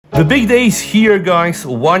The big day is here, guys.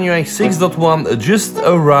 One UI 6.1 just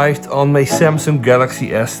arrived on my Samsung Galaxy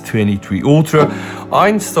S23 Ultra. I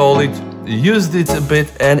installed it, used it a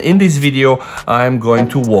bit, and in this video I'm going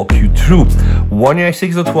to walk you through One UI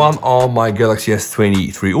 6.1 on my Galaxy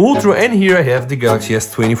S23 Ultra, and here I have the Galaxy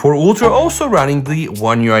S24 Ultra also running the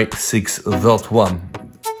One UI 6.1.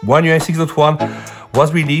 One UI 6.1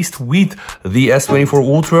 was released with the S24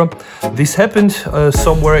 Ultra. This happened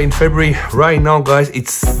somewhere in February. Right now, guys,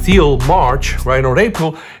 it's still March, right now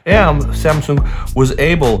April, and Samsung was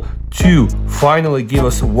able to finally give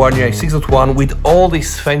us One UI 6.1 with all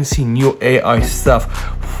this fancy new AI stuff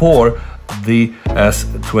for the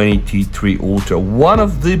S23 Ultra. One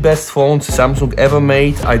of the best phones Samsung ever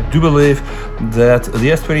made. I do believe that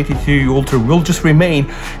the S23 Ultra will just remain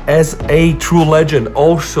as a true legend.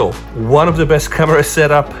 Also, one of the best camera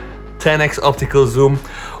setup, 10x optical zoom,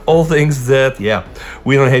 all things that, yeah,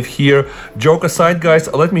 we don't have here. Joke aside,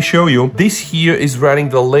 guys, let me show you. This here is running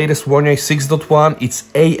the latest One UI 6.1. It's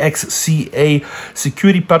AXCA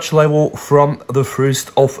security patch level from the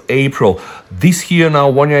 1st of April. This here now,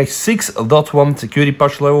 One UI 6.1 security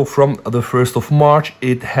patch level from the 1st of March.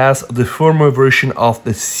 It has the firmware version of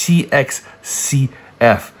the CXCF.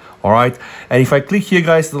 All right, and if I click here,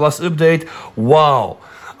 guys, the last update, wow.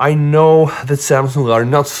 I know that Samsung are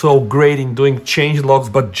not so great in doing change logs,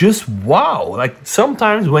 but just wow, like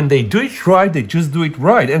sometimes when they do it right, they just do it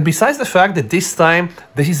right. And besides the fact that this time,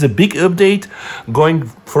 this is a big update going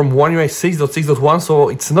from One UI 6.6.1, so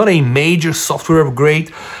it's not a major software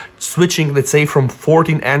upgrade, switching, let's say, from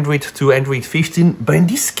 14 Android to Android 15, but in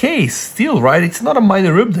this case, still, right, it's not a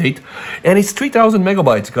minor update, and it's 3000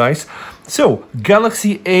 megabytes, guys. So,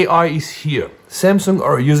 Galaxy AI is here. Samsung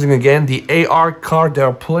are using again the AR card. They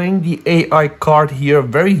are playing the AI card here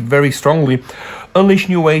very, very strongly. Unleash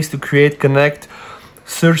new ways to create, connect,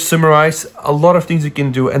 search, summarize, a lot of things you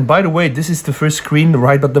can do. And by the way, this is the first screen,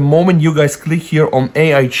 right? But the moment you guys click here on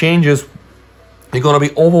AI changes, you're gonna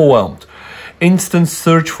be overwhelmed. Instant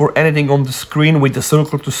search for anything on the screen with the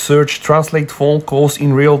circle to search, translate phone calls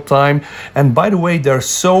in real time. And by the way, there are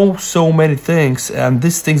so many things, and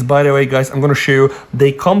these things, by the way, guys, I'm gonna show you,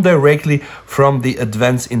 they come directly from the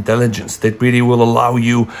advanced intelligence that really will allow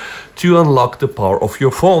you to unlock the power of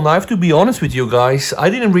your phone. I have to be honest with you guys, I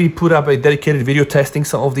didn't really put up a dedicated video testing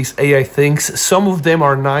some of these AI things. Some of them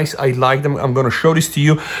are nice, I like them, I'm gonna show this to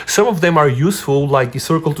you. Some of them are useful, like the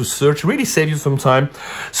circle to search, really save you some time.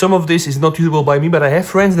 Some of this is not usable by me, but I have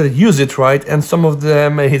friends that use it, right? And some of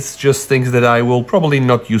them, it's just things that I will probably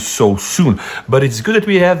not use so soon. But it's good that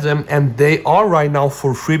we have them, and they are right now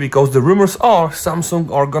for free, because the rumors are Samsung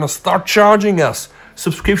are gonna start charging us.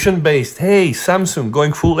 Subscription based. Hey, Samsung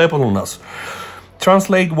going full Apple on us.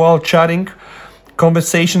 Translate while chatting,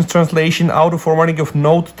 conversations translation, auto formatting of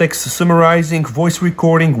note, text summarizing, voice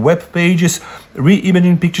recording, web pages,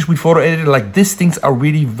 re-imaging pictures with photo editor. Like, these things are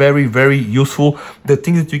really very useful. The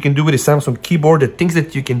things that you can do with the Samsung keyboard, the things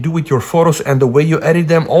that you can do with your photos, and the way you edit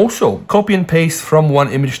them. Also, copy and paste from one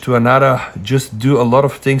image to another. Just do a lot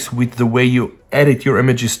of things with the way you edit your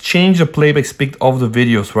images, change the playback speed of the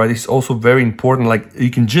videos, right? It's also very important. Like, you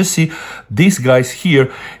can just see these guys here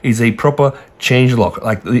is a proper change log.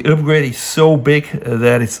 Like, the upgrade is so big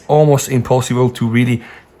that it's almost impossible to really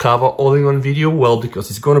cover all in one video. Well, because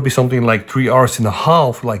it's going to be something like 3.5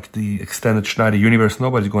 hours, like the extended Schneider Universe.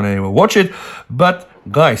 Nobody's going to ever watch it. But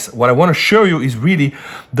guys, what I want to show you is really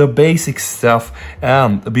the basic stuff.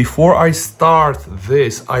 And before I start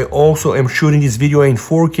this, I also am shooting this video in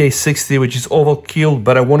 4K 60, which is overkill,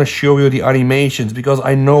 but I want to show you the animations, because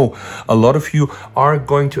I know a lot of you are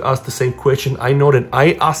going to ask the same question. I know that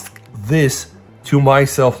I asked this to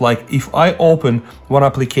myself, like, if I open one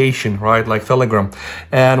application, right, like Telegram,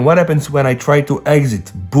 and what happens when I try to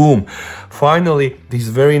exit? Boom, finally this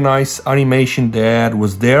very nice animation that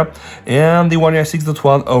was there, and the One UI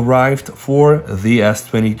 6.1 arrived for the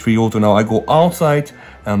S23 Ultra. Now I go outside,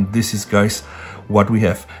 and this is, guys, what we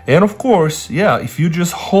have. And of course, yeah, if you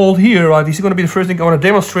just hold here, right, this is going to be the first thing I want to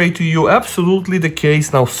demonstrate to you. Absolutely the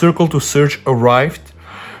case. Now circle to search arrived,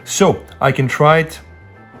 so I can try it.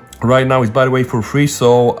 Right now, it's, by the way, for free,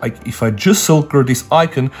 so if I just circle this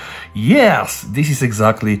icon, yes, this is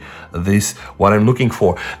exactly this what I'm looking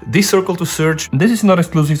for. This circle to search, this is not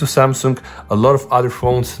exclusive to Samsung. A lot of other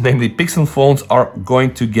phones, namely Pixel phones, are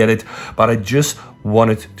going to get it, but I just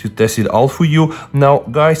wanted to test it out for you. Now,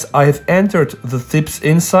 guys, I have entered the tips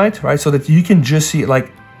inside, right, so that you can just see,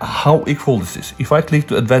 like, how equal this is. If I click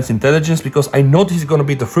to Advanced Intelligence, because I know this is going to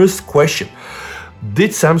be the first question.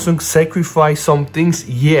 Did Samsung sacrifice some things?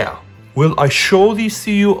 Yeah. Will I show these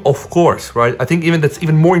to you? Of course, right? I think even that's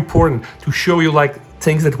even more important to show you, like,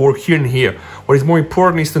 things that work here and here. What is more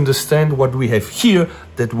important is to understand what we have here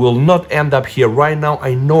that will not end up here. Right now,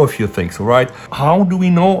 I know a few things, all right? How do we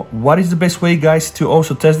know? What is the best way, guys, to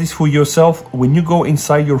also test this for yourself? When you go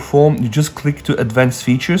inside your phone, you just click to Advanced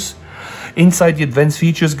Features. Inside the Advanced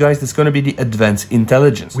Features, guys, there's going to be the Advanced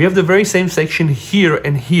Intelligence. We have the very same section here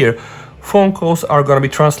and here. Phone calls are going to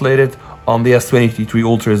be translated on the S23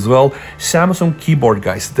 Ultra as well. Samsung keyboard,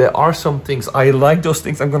 guys, there are some things, I like those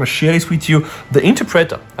things, I'm gonna share this with you. The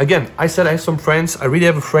interpreter, again, I said I have some friends, I really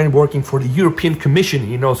have a friend working for the European Commission,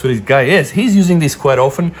 he knows who this guy is, he's using this quite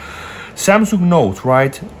often. Samsung Note,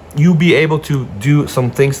 right? You'll be able to do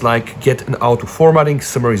some things like get an auto formatting,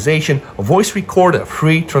 summarization, a voice recorder,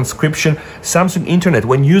 free transcription, Samsung Internet.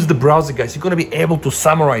 When you use the browser, guys, you're gonna be able to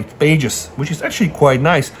summarize pages, which is actually quite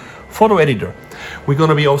nice. Photo editor. We're going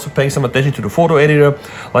to be also paying some attention to the photo editor,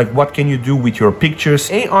 like what can you do with your pictures.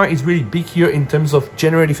 AI is really big here in terms of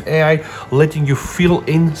generative AI, letting you fill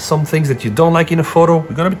in some things that you don't like in a photo.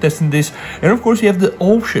 We're going to be testing this. And of course, you have the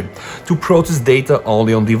option to process data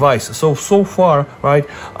only on device. So far, right,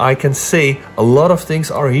 I can say a lot of things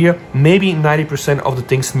are here. Maybe 90% of the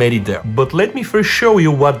things made it there. But let me first show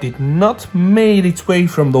you what did not made its way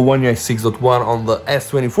from the One UI 6.1 on the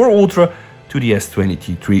S24 Ultra to the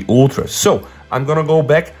S23 Ultra. So I'm gonna go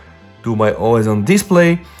back to my always on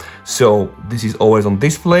display. So this is always on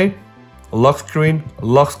display, lock screen,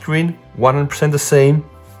 100% the same.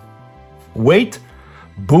 Wait,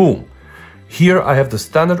 boom. Here I have the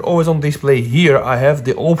standard always on display. Here I have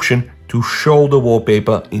the option to show the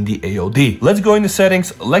wallpaper in the AOD. Let's go in the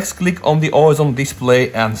settings, let's click on the always on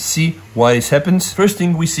display and see why this happens. First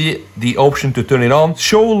thing we see the option to turn it on,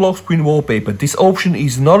 show lock screen wallpaper. This option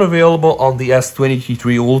is not available on the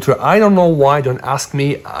S23 Ultra. I don't know why, don't ask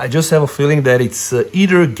me. I just have a feeling that it's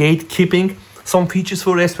either gatekeeping some features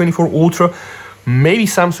for the S24 Ultra. Maybe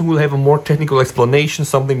Samsung will have a more technical explanation,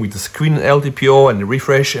 something with the screen and LTPO and the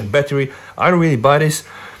refresh and battery. I don't really buy this.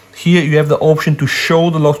 Here you have the option to show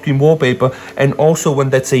the lock screen wallpaper and also when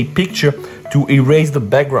that's a picture to erase the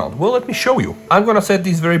background. Well, let me show you. I'm gonna set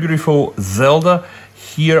this very beautiful Zelda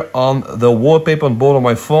here on the wallpaper on both of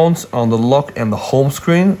my phones on the lock and the home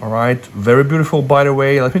screen. All right, very beautiful by the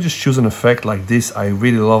way. Let me just choose an effect like this. I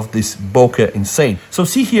really love this bokeh insane. So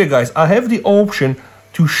see here guys, I have the option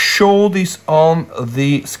to show this on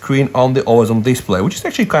the screen on the always on display, which is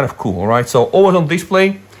actually kind of cool. All right, so always on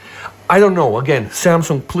display. I don't know, again,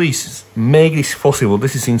 Samsung, please make this possible.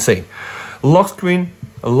 This is insane. Lock screen,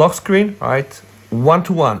 right?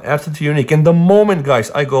 One-to-one, absolutely unique. And the moment,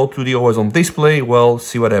 guys, I go to the always on display, well,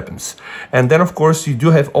 see what happens. And then, of course, you do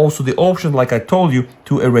have also the option, like I told you,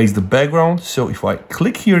 to erase the background. So if I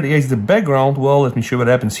click here to erase the background, well, let me show what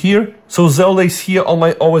happens here. So Zelda is here on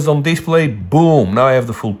my always on display. Boom, now I have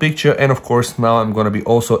the full picture. And of course, now I'm going to be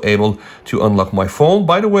also able to unlock my phone.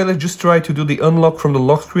 By the way, let's just try to do the unlock from the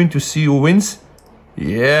lock screen to see who wins.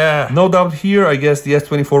 Yeah, no doubt here, I guess the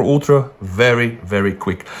S24 Ultra, very, very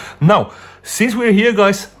quick. Now, since we're here,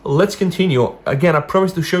 guys, let's continue. Again, I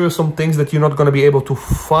promise to show you some things that you're not going to be able to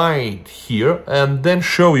find here and then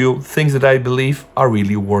show you things that I believe are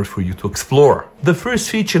really worth for you to explore. The first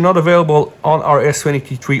feature not available on our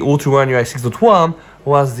S23 Ultra One UI 6.1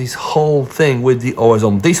 was this whole thing with the always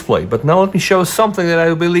on display. But now let me show something that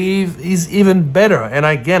I believe is even better. And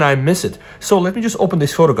again, I miss it. So let me just open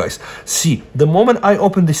this photo, guys. See, the moment I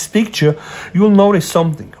open this picture, you'll notice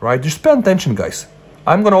something, right? Just pay attention, guys.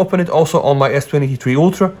 I'm gonna open it also on my S23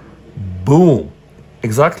 Ultra. Boom.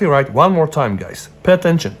 Exactly right. One more time, guys. Pay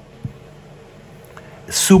attention.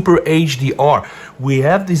 Super HDR. We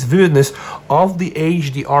have this vividness of the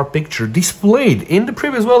HDR picture displayed in the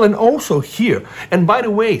preview as well and also here. And by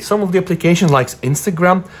the way, some of the applications like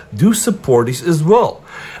Instagram do support this as well.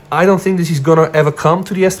 I don't think this is gonna ever come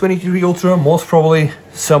to the S23 Ultra, most probably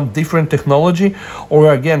some different technology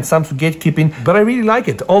or again Samsung gatekeeping, but I really like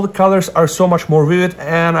it. All the colors are so much more vivid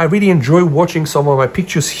and I really enjoy watching some of my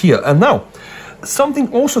pictures here. And now,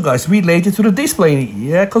 something also, guys, related to the display.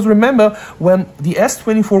 Yeah, because remember when the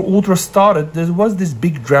S24 Ultra started, there was this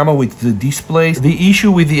big drama with the displays. The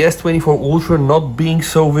issue with the S24 Ultra not being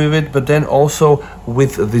so vivid, but then also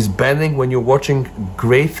with this bending when you're watching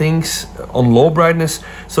gray things on low brightness.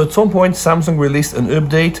 So at some point Samsung released an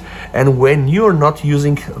update, and when you're not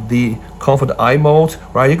using the comfort eye mode,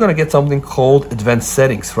 right, you're gonna get something called advanced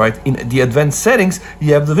settings, right? In the advanced settings,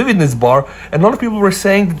 you have the vividness bar, and a lot of people were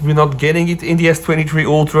saying that we're not getting it in the S23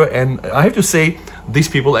 Ultra, and I have to say these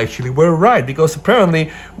people actually were right, because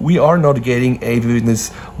apparently we are not getting a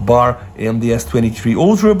vividness bar in the S23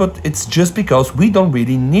 Ultra, but it's just because we don't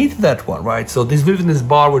really need that one, right? So this vividness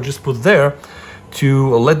bar was just put there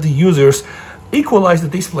to let the users equalize the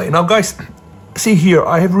display. Now guys, see here,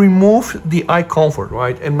 I have removed the eye comfort,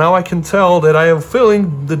 right? And now I can tell that I am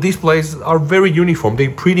feeling the displays are very uniform. They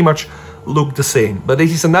pretty much look the same. But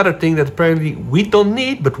this is another thing that apparently we don't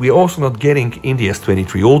need, but we're also not getting in the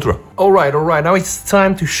S23 Ultra. All right, now it's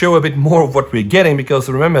time to show a bit more of what we're getting, because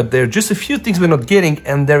remember, there are just a few things we're not getting,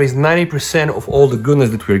 and there is 90% of all the goodness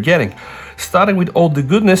that we're getting. Starting with all the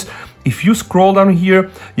goodness, if you scroll down here,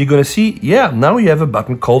 you're gonna see, yeah, now you have a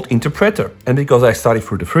button called Interpreter. And because I started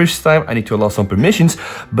for the first time, I need to allow some permissions.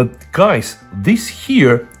 But guys, this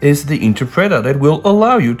here is the interpreter that will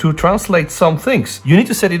allow you to translate some things. You need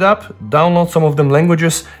to set it up, download some of them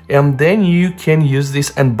languages, and then you can use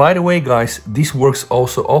this. And by the way, guys, this works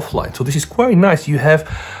also offline. So this is quite nice. You have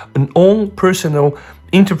an own personal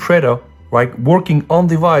interpreter, right, working on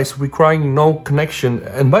device, requiring no connection.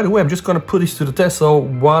 And by the way, I'm just going to put this to the test. So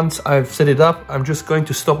once I've set it up, I'm just going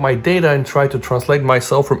to stop my data and try to translate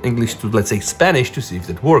myself from English to, let's say, Spanish, to see if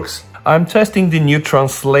that works. I'm testing the new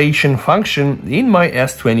translation function in my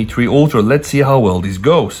S23 Ultra. Let's see how well this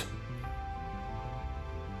goes.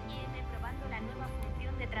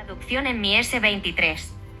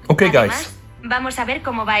 Okay, guys. Vamos a ver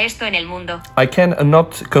cómo va esto en el mundo. I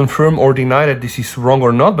cannot confirm or deny that this is wrong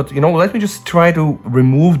or not, but let me just try to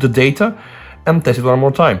remove the data and test it one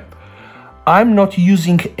more time. I'm not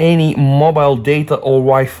using any mobile data or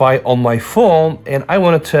Wi-Fi on my phone, and I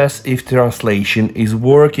want to test if translation is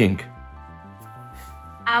working.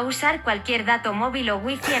 A usar cualquier dato móvil o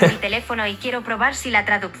wifi en mi teléfono y quiero probar si la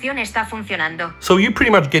traducción está funcionando. So you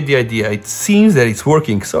pretty much get the idea. It seems that it's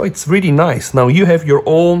working, so it's really nice. Now you have your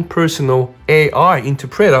own personal AI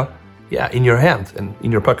interpreter, in your hand and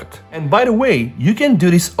in your pocket. And by the way, you can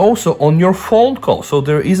do this also on your phone call. So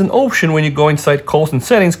there is an option when you go inside calls and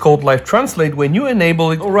settings called Live Translate. When you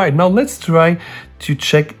enable it, all right, now let's try to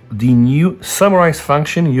check the new summarize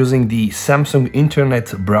function using the Samsung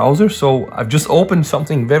Internet browser. So I've just opened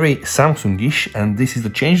something very Samsung-ish, and this is the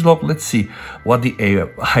changelog. Let's see what the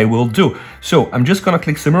AI will do. So I'm just gonna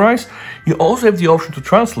click summarize. You also have the option to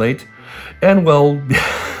translate, and well,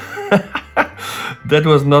 that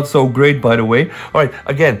was not so great, by the way. All right,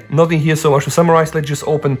 again, nothing here so much to summarize. Let's just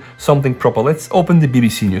open something proper. Let's open the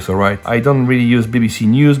BBC News, all right? I don't really use BBC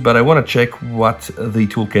News, but I want to check what the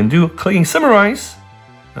tool can do. Clicking summarize,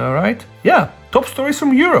 all right? Yeah, top stories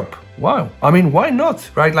from Europe. Wow, I mean, why not,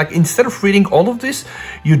 right? Like, instead of reading all of this,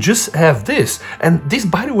 you just have this. And this,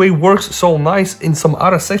 by the way, works so nice in some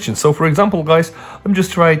other sections. So for example, guys, let me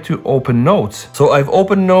just try to open notes. So I've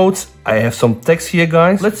opened notes. I have some text here,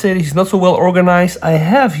 guys. Let's say this is not so well organized. I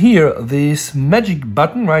have here this magic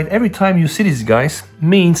button, right? Every time you see this, guys,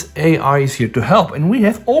 means AI is here to help. And we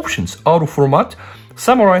have options: auto format,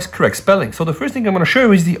 summarize, correct spelling. So the first thing I'm going to show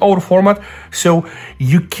you is the auto format. So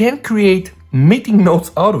you can create meeting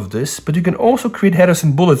notes out of this, but you can also create headers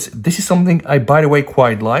and bullets. This is something I, by the way,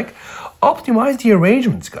 quite like. Optimize the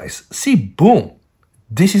arrangements, guys. See, boom.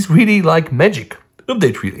 This is really like magic.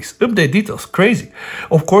 Update release, update details, crazy.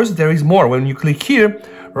 Of course, there is more. When you click here,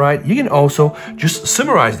 right, you can also just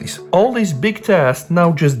summarize these. All these big tasks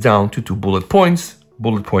now just down to 2 bullet points.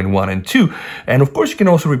 Bullet point 1 and 2. And of course, you can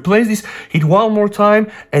also replace this, hit one more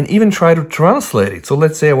time, and even try to translate it. So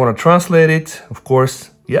let's say I want to translate it, of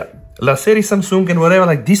course, La serie Samsung and whatever,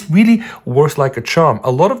 like this really works like a charm. A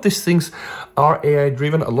lot of these things are AI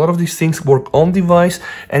driven, a lot of these things work on device,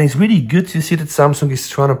 and it's really good to see that Samsung is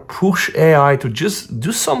trying to push AI to just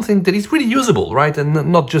do something that is really usable, right? And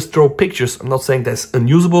not just draw pictures. I'm not saying that's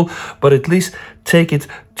unusable, but at least take it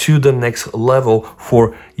to the next level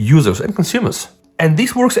for users and consumers. And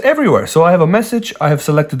this works everywhere. So I have a message, I have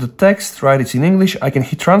selected the text, right? It's in English. I can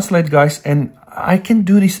hit translate, guys, and I can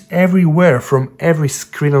do this everywhere, from every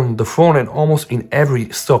screen on the phone and almost in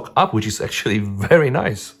every stock app, which is actually very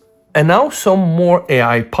nice. And now some more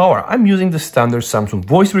AI power. I'm using the standard Samsung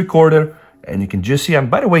voice recorder, and you can just see I'm,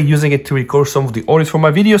 by the way, using it to record some of the audios for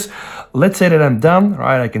my videos. Let's say that I'm done,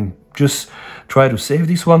 right? I can just try to save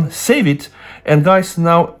this one, save it, and guys,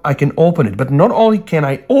 now I can open it. But not only can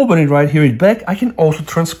I open it, right, here it back, I can also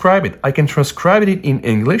transcribe it. I can transcribe it in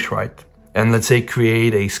English, right? And let's say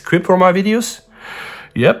create a script for my videos.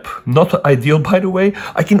 Yep, not ideal, by the way.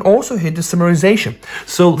 I can also hit the summarization.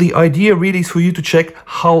 So the idea really is for you to check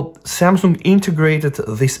how Samsung integrated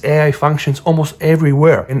these AI functions almost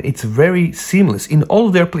everywhere. And it's very seamless in all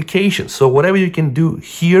of their applications. So whatever you can do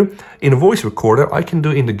here in a voice recorder, I can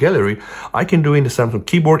do in the gallery. I can do in the Samsung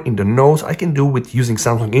keyboard, in the notes. I can do with using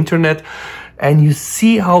Samsung Internet. And you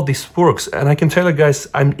see how this works. And I can tell you guys,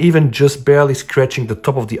 I'm even just barely scratching the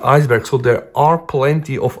top of the iceberg. So there are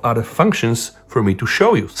plenty of other functions for me to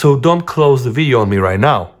show you. So don't close the video on me right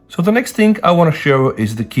now. So the next thing I want to show you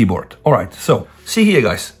is the keyboard. All right, so see here,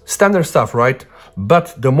 guys, standard stuff, right?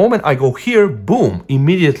 But the moment I go here, boom,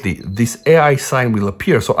 immediately this AI sign will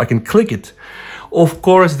appear, so I can click it. Of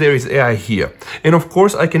course, there is AI here. And of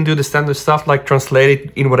course, I can do the standard stuff like translate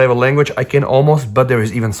it in whatever language I can almost, but there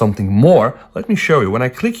is even something more. Let me show you. When I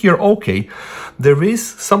click here, OK, there is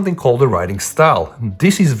something called the writing style.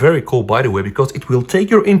 This is very cool, by the way, because it will take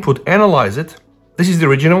your input, analyze it. This is the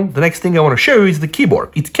original. The next thing I want to show you is the keyboard.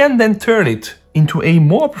 It can then turn it into a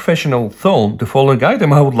more professional tone. The following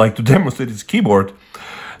item I would like to demonstrate is keyboard.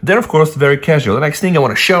 Then, of course, very casual. The next thing I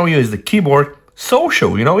want to show you is the keyboard.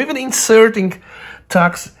 Social, you know, even inserting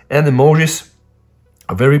tags and emojis,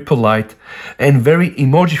 very polite and very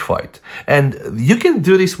emojified. And you can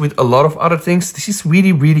do this with a lot of other things. This is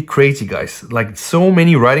really, really crazy, guys. Like so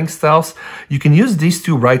many writing styles. You can use this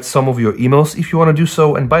to write some of your emails if you want to do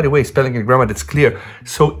so. And by the way, spelling and grammar, that's clear.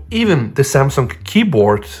 So even the Samsung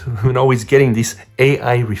keyboard, you know, is getting this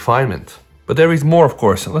AI refinement. But there is more, of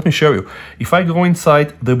course. Let me show you. If I go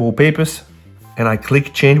inside the wallpapers and I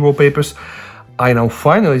click change wallpapers, I now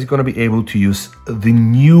finally is going to be able to use the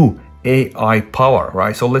new AI power,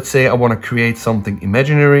 right? So let's say I want to create something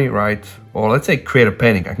imaginary, right? Or let's say create a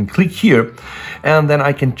painting. I can click here and then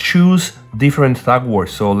I can choose different tag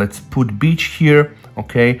words. So let's put beach here,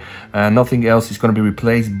 okay? Nothing else is going to be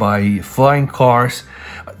replaced by flying cars.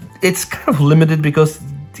 It's kind of limited because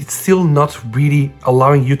it's still not really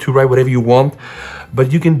allowing you to write whatever you want,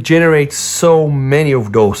 but you can generate so many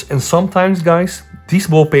of those. And sometimes, guys, these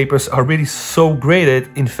wallpapers are really so graded.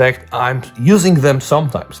 In fact, I'm using them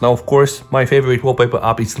sometimes. Now, of course, my favorite wallpaper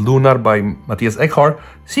app is Lunar by Matthias Eckhart.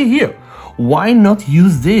 See here, why not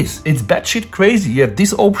use this? It's batshit crazy. You have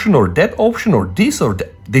this option or that option or this or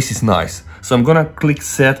that. This is nice. So I'm gonna click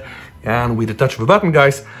set, and with the touch of a button,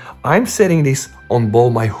 guys, I'm setting this on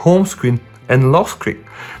both my home screen and lock screen.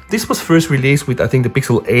 This was first released with, I think, the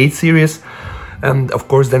Pixel 8 series. And of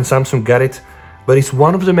course, then Samsung got it. But it's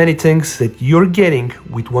one of the many things that you're getting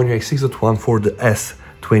with One UI 6.1 for the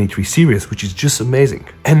S23 series, which is just amazing.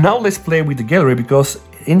 And now let's play with the gallery, because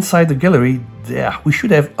inside the gallery, we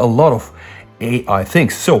should have a lot of AI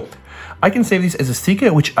things. So I can save this as a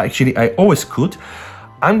sticker, which actually I always could.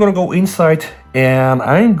 I'm gonna go inside and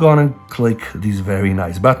I'm gonna click this very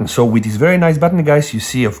nice button. So with this very nice button, guys, you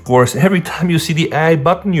see, of course, every time you see the AI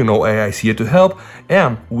button, you know AI is here to help.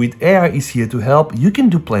 And with AI is here to help, you can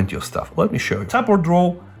do plenty of stuff. Let me show you. Tap or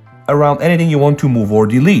draw around anything you want to move or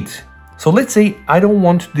delete. So let's say I don't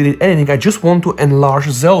want to delete anything. I just want to enlarge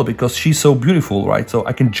Zelda because she's so beautiful, right? So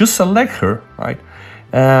I can just select her, right?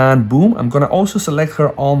 And boom, I'm gonna also select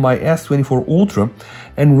her on my S24 Ultra.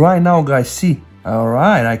 And right now, guys, see, all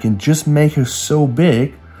right, I can just make her so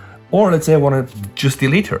big, or let's say I want to just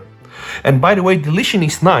delete her. And by the way, deletion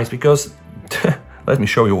is nice because, let me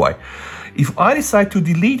show you why. If I decide to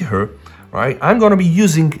delete her, right, I'm going to be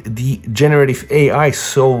using the generative AI.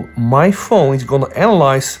 So my phone is going to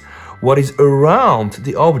analyze what is around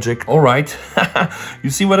the object. All right, you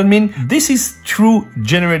see what I mean? This is true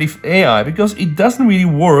generative AI because it doesn't really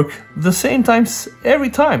work the same times every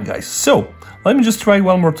time, guys. So let me just try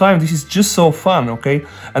one more time. This is just so fun, okay?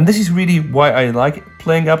 And this is really why I like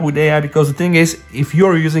playing up with AI, because the thing is, if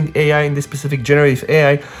you're using AI in this specific generative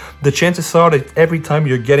AI, the chances are that every time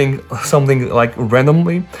you're getting something like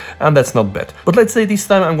randomly, and that's not bad. But let's say this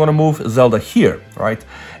time I'm gonna move Zelda here, right?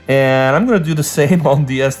 And I'm gonna do the same on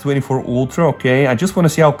the S24 Ultra, okay? I just wanna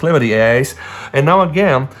see how clever the AI is. And now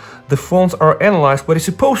again, the fonts are analyzed what is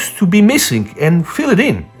supposed to be missing and fill it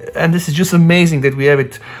in. And this is just amazing that we have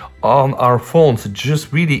it on our phones,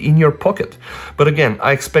 just really in your pocket. But again,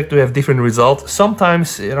 I expect to have different results.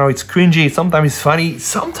 Sometimes, you know, it's cringy, sometimes it's funny,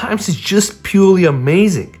 sometimes it's just purely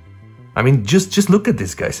amazing. I mean, just look at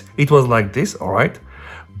this, guys. It was like this, all right?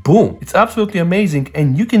 Boom, it's absolutely amazing.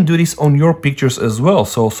 And you can do this on your pictures as well.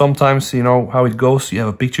 So sometimes, you know how it goes, you have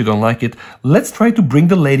a picture, you don't like it. Let's try to bring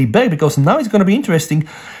the lady back, because now it's gonna be interesting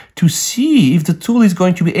to see if the tool is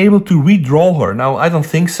going to be able to redraw her. Now, I don't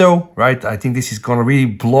think so, right? I think this is gonna really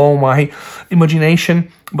blow my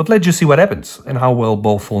imagination, but let's just see what happens and how well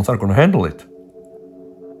both phones are gonna handle it.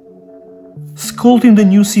 Sculpting the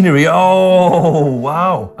new scenery. Oh,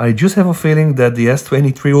 wow. I just have a feeling that the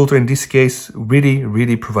S23 Ultra in this case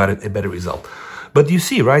really provided a better result. But you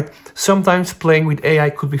see, right? Sometimes playing with AI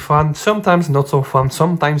could be fun, sometimes not so fun,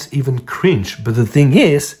 sometimes even cringe. But the thing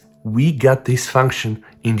is, we got this function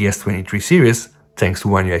in the S23 series thanks to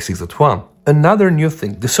One UI 6.1. Another new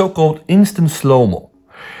thing, the so-called instant slow-mo.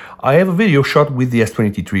 I have a video shot with the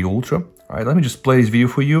S23 Ultra. All right, let me just play this video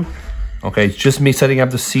for you. Okay, it's just me setting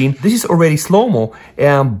up the scene. This is already slow-mo.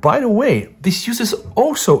 And by the way, this uses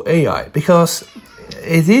also AI, because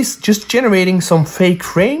it is just generating some fake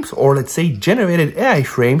frames, or let's say generated AI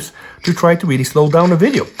frames, to try to really slow down the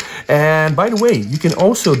video. And by the way, you can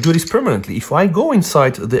also do this permanently. If I go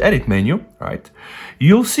inside the edit menu, right,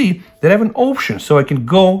 you'll see that I have an option. So I can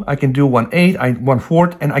do 1/8,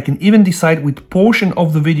 1/4, and I can even decide which portion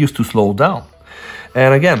of the videos to slow down.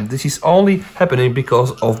 And again, this is only happening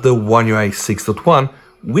because of the One UI 6.1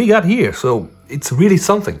 we got here, so it's really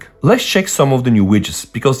something. Let's check some of the new widgets,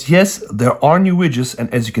 because yes, there are new widgets,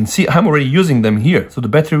 and as you can see, I'm already using them here. So the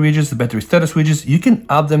battery widgets, the battery status widgets, you can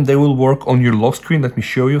add them, they will work on your lock screen. Let me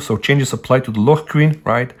show you. So changes apply to the lock screen,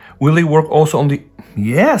 right? Will they work also on the,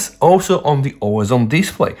 yes, also on the always on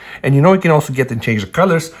display. And you know, you can also get and change the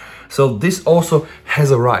colors. So this also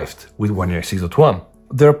has arrived with One UI 6.1.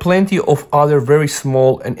 There are plenty of other very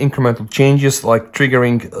small and incremental changes, like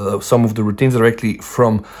triggering some of the routines directly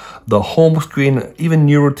from the home screen, even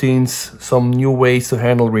new routines, some new ways to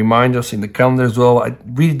handle reminders in the calendar as well. I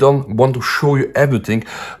really don't want to show you everything,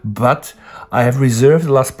 but I have reserved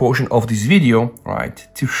the last portion of this video, right,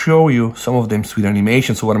 to show you some of them sweet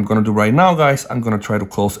animations. So what I'm going to do right now, guys, I'm going to try to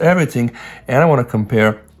close everything, and I want to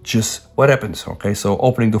compare just what happens. Okay, so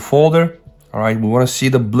opening the folder, all right, we want to see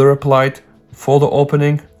the blur applied. Folder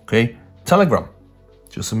opening, okay, Telegram,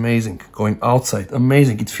 just amazing. Going outside,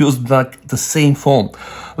 amazing. It feels like the same phone.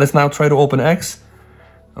 Let's now try to open X.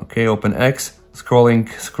 Okay, open X,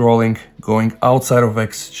 scrolling, going outside of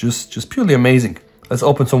X, just purely amazing. Let's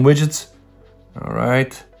open some widgets. All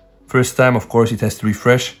right, first time, of course, it has to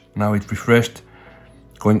refresh. Now it refreshed.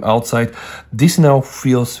 Going outside, this now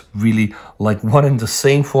feels really like one and the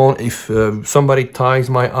same phone. If somebody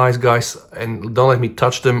ties my eyes, guys, and don't let me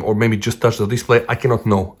touch them, or maybe just touch the display, I cannot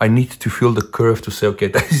know. I need to feel the curve to say, okay,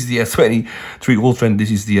 this is the S23 Ultra and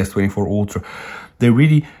this is the S24 Ultra. They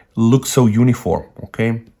really look so uniform,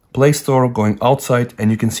 okay? Play Store, going outside,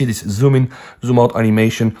 and you can see this zoom in, zoom out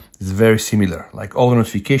animation is very similar. Like all the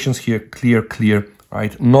notifications here, clear,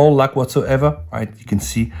 right? No lag whatsoever, right? You can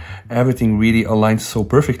see everything really aligns so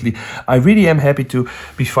perfectly. I really am happy to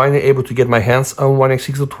be finally able to get my hands on One UI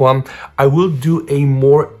 6.1. I will do a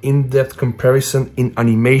more in-depth comparison in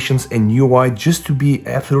animations and UI, just to be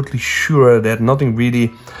absolutely sure that nothing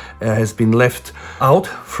really has been left out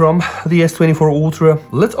from the S24 Ultra.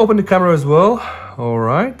 Let's open the camera as well. All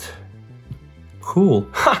right, cool.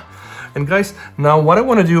 And guys, now what I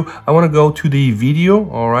want to do, I want to go to the video.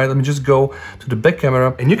 All right, let me just go to the back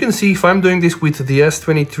camera, and you can see if I'm doing this with the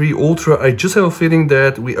S23 Ultra, I just have a feeling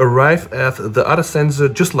that we arrive at the other sensor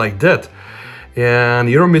just like that. And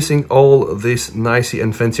you're missing all this nice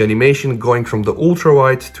and fancy animation going from the ultra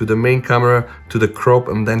wide to the main camera to the crop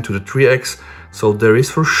and then to the 3x. So there is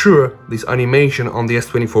for sure this animation on the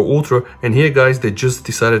S24 Ultra, and here, guys, they just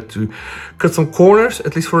decided to cut some corners,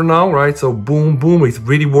 at least for now, right? So boom, boom, it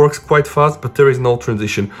really works quite fast, but there is no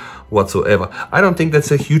transition whatsoever. I don't think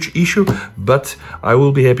that's a huge issue, but I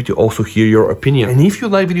will be happy to also hear your opinion. And if you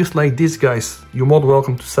like videos like this, guys, you're more than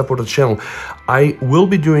welcome to support the channel. I will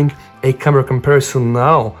be doing a camera comparison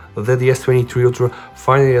now that the S23 Ultra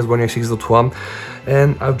finally has One UI 6.1,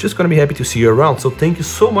 and I'm just gonna be happy to see you around. So thank you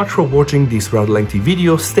so much for watching this rather lengthy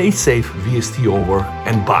video. Stay safe, VST over,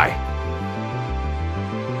 and bye.